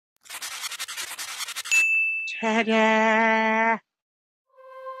Cheide!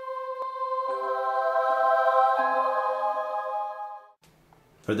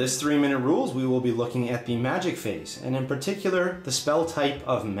 For this 3-minute rules, we will be looking at the magic phase, and in particular, the spell type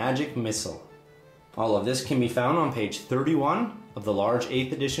of Magic Missile. All of this can be found on page 31 of the large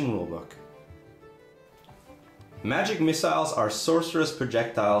 8th edition rulebook. Magic missiles are sorcerous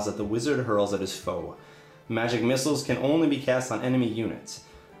projectiles that the wizard hurls at his foe. Magic missiles can only be cast on enemy units.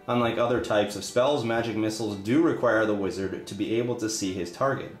 Unlike other types of spells, magic missiles do require the wizard to be able to see his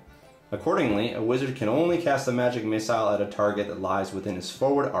target. Accordingly, a wizard can only cast a magic missile at a target that lies within his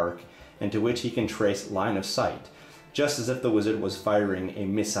forward arc and to which he can trace line of sight, just as if the wizard was firing a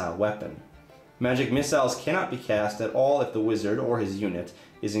missile weapon. Magic missiles cannot be cast at all if the wizard or his unit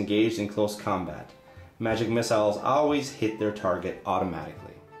is engaged in close combat. Magic missiles always hit their target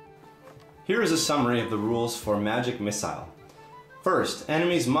automatically. Here is a summary of the rules for Magic Missile. First,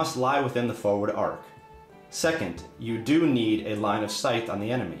 enemies must lie within the forward arc. Second, you do need a line of sight on the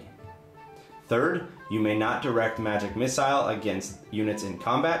enemy. Third, you may not direct Magic Missile against units in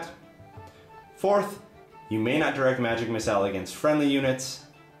combat. Fourth, you may not direct Magic Missile against friendly units.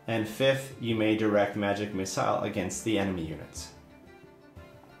 And fifth, you may direct Magic Missile against the enemy units.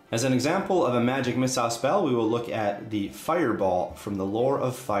 As an example of a Magic Missile spell, we will look at the Fireball from the Lore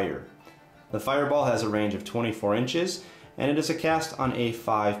of Fire. The Fireball has a range of 24 inches, and it is a cast on a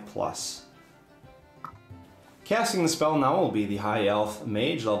 5+. Casting the spell now will be the High Elf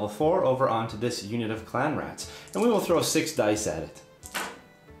Mage level 4 over onto this unit of clan rats, and we will throw 6 dice at it.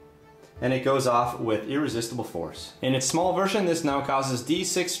 And it goes off with Irresistible Force. In its small version, this now causes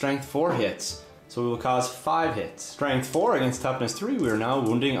D6 Strength 4 hits, so we will cause 5 hits. Strength 4 against Toughness 3, we are now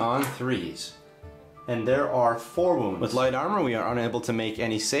wounding on 3s. And there are 4 wounds. With light armor, we are unable to make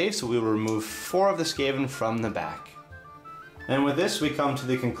any saves, so we will remove 4 of the Skaven from the back. And with this, we come to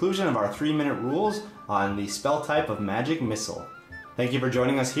the conclusion of our 3-minute rules on the spell type of Magic Missile. Thank you for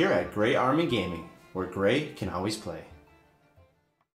joining us here at Grey Army Gaming, where Grey can always play.